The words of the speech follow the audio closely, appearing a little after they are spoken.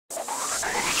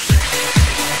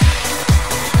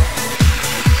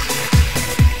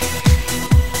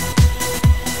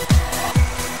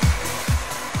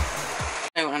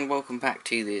back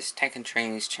to this Tech and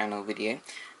Trainers channel video,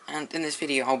 and in this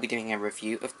video I'll be doing a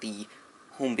review of the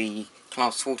Hornby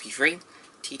Class 43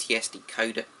 TTS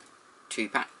Decoder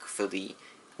 2-pack for the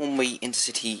Hornby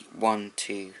Intercity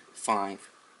 125.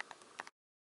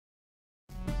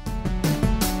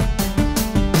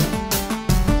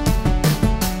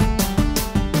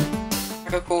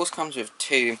 Of course comes with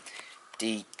two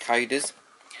decoders.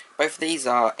 Both of these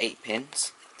are 8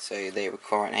 pins, so they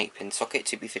require an 8-pin socket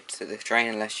to be fitted to the train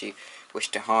unless you wish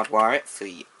to hardwire it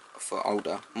for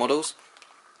older models.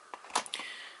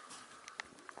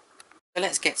 So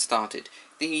let's get started.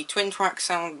 The twin track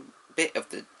sound bit of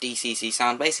the DCC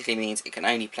sound basically means it can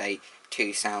only play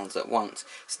 2 sounds at once.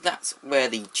 So that's where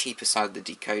the cheaper side of the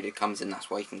decoder comes in. That's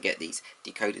why you can get these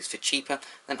decoders for cheaper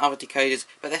than other decoders,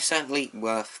 but they're certainly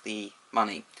worth the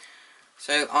money.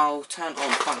 So I'll turn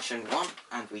on function 1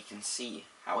 and we can see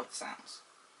how it sounds.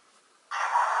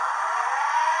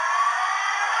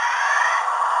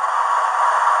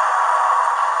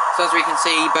 So as we can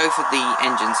see, both of the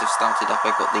engines have started up.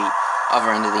 I've got the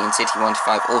other end of the Intercity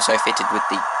 125 also fitted with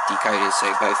the decoders, so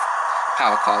both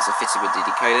power cars are fitted with the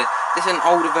decoder. This is an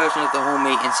older version of the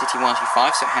Hornby Intercity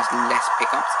 125, so it has less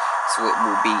pickups, so it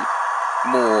will be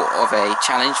more of a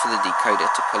challenge for the decoder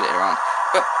to pull it around.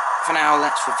 But for now,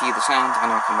 let's review the sound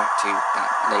and I'll come back to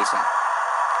that later.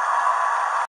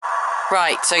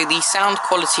 Right, so the sound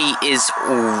quality is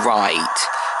alright.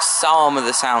 Some of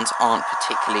the sounds aren't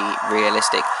particularly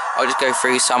realistic. I'll just go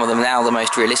through some of them now, the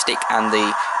most realistic and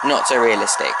the not so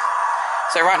realistic.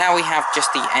 So right now we have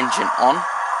just the engine on.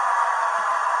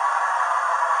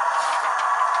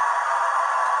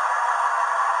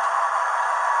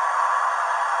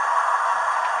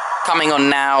 Coming on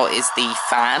now is the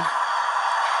fan.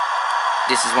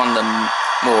 This is one of the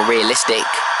more realistic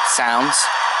sounds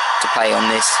to play on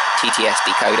this TTS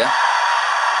decoder.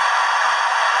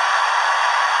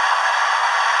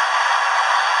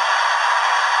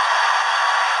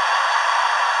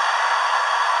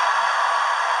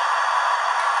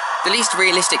 The least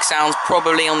realistic sounds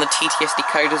probably on the TTS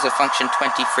decoders are function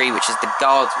 23, which is the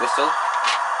guard's whistle.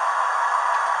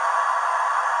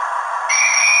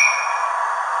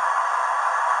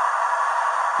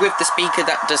 With the speaker,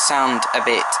 that does sound a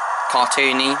bit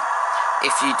cartoony.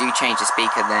 If you do change the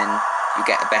speaker, then you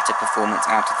get a better performance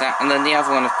out of that. And then the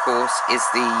other one, of course, is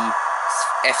the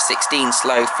F16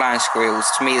 slow flange squeals.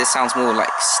 To me, this sounds more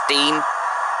like steam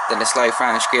than a slow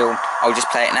flange squeal. I'll just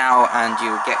play it now and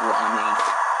you'll get what I mean.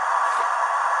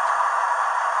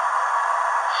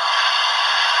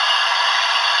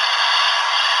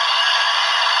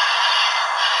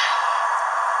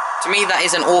 To me, that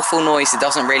is an awful noise. It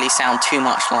doesn't really sound too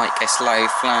much like a slow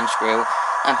flange squeal,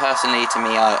 and personally, to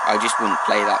me, I just wouldn't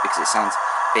play that because it sounds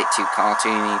a bit too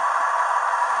cartoony.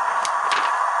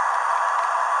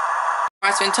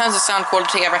 Right, so in terms of sound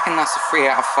quality, I reckon that's a 3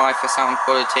 out of 5 for sound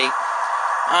quality.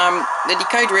 The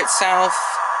decoder itself,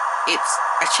 it's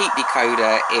a cheap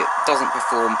decoder. It doesn't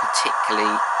perform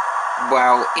particularly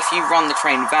well. If you run the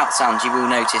train without sound, you will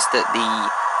notice that the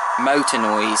motor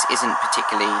noise isn't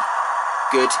particularly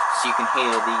good, so you can hear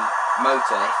the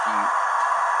motor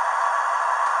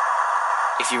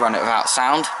if you run it without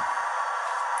sound.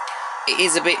 It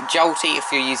is a bit jolty if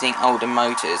you're using older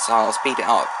motors, so I'll speed it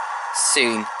up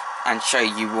soon and show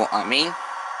you what I mean.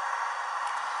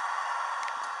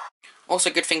 Also,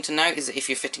 a good thing to note is that if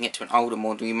you're fitting it to an older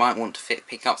model, you might want to fit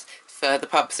pickups. For the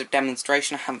purpose of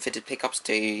demonstration, I haven't fitted pickups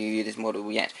to this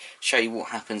model yet. Show you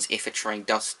what happens if a train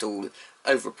does stall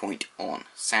over a point on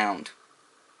sound.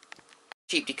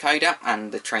 Cheap decoder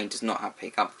and the train does not have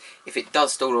pickup. If it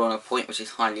does stall on a point, which is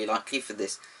highly likely for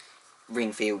this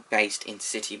ringfield based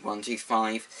Intercity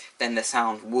 125, then the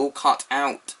sound will cut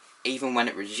out. Even when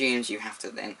it resumes, you have to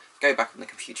then go back on the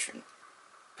computer and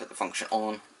put the function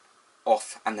on,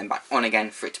 off, and then back on again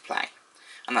for it to play.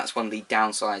 And that's one of the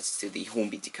downsides to the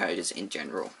Hornby decoders in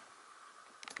general.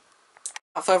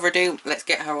 Without further ado, let's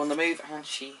get her on the move and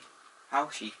how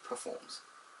she performs.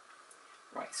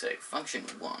 Right, so function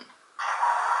 1.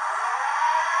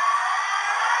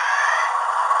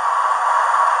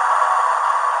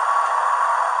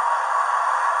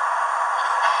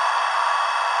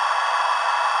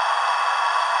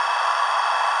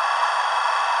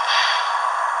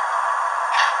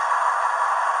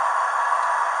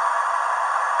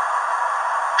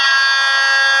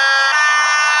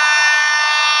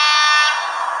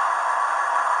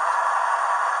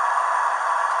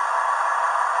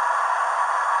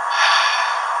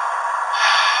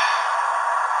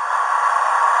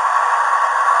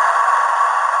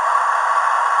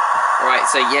 Right,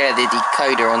 so yeah, the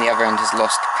decoder on the other end has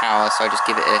lost power, so I just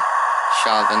give it a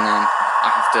shove and then I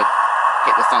have to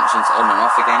hit the functions on and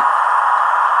off again.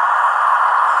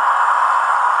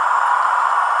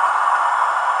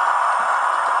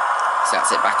 So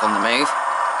that's it back on the move.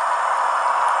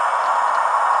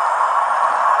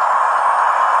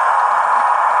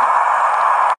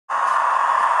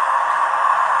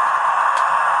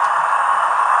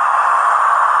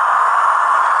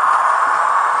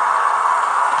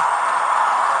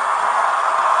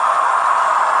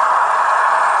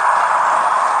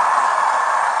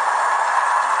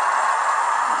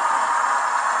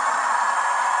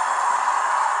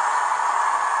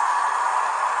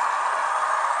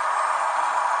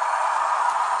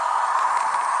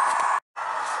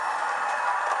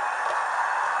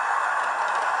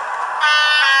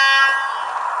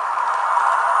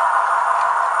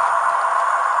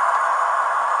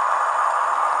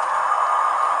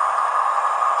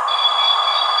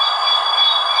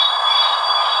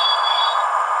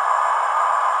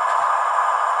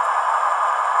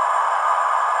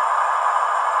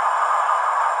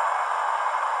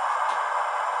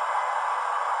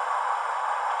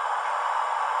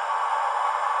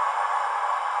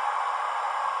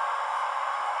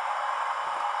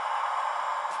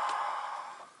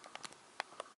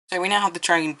 So we now have the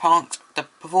train parked. The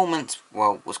performance,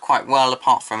 well, was quite well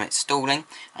apart from it stalling.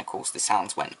 And of course the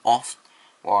sounds went off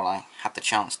while I had the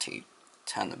chance to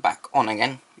turn them back on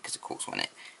again, because of course when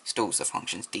it stalls the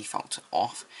functions default to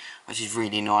off, which is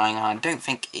really annoying, and I don't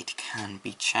think it can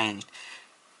be changed.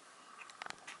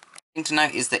 The thing to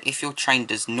note is that if your train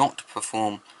does not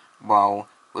perform well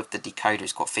with the decoder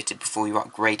it's got fitted before you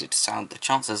upgrade it to sound, the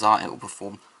chances are it will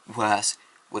perform worse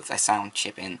with a sound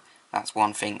chip in. That's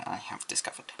one thing I have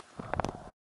discovered.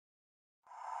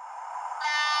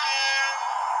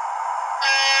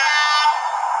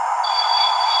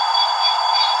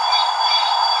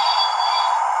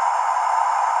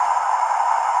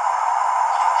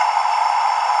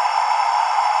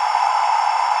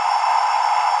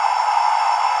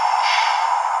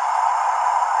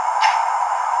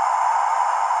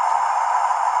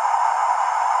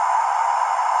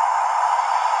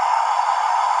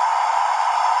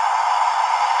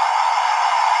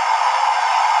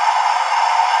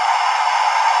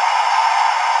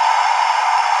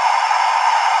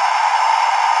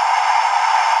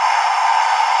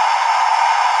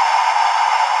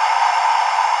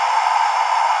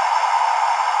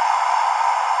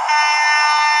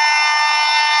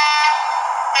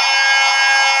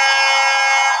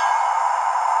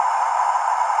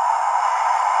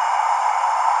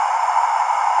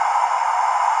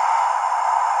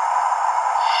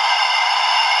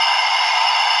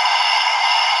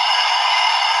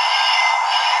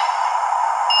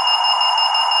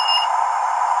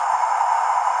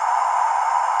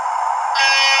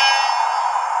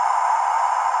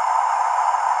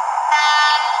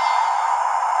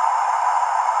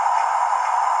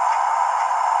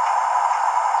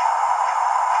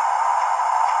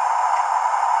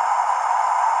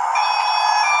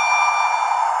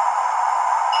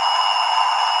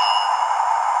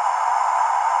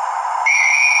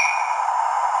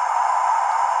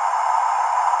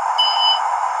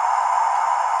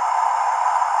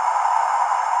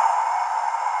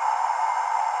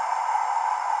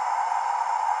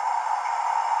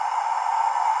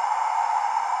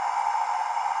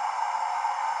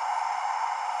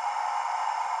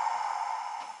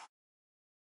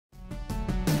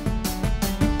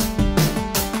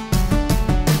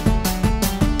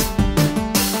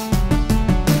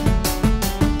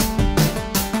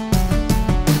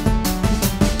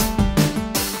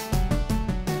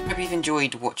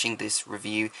 Enjoyed watching this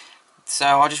review, so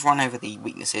I'll just run over the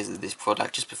weaknesses of this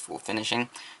product just before finishing.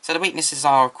 So the weaknesses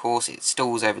are, of course, it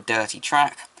stalls over dirty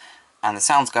track and the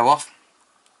sounds go off,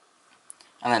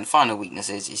 and then final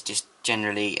weaknesses is just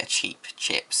generally a cheap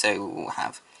chip, so it will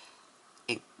have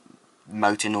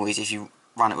motor noise if you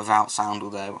run it without sound,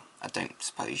 although I don't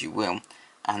suppose you will,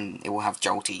 and it will have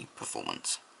jolty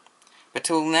performance. But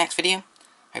till the next video,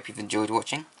 hope you've enjoyed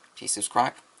watching, please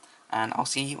subscribe, and I'll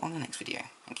see you on the next video.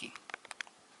 Thank you.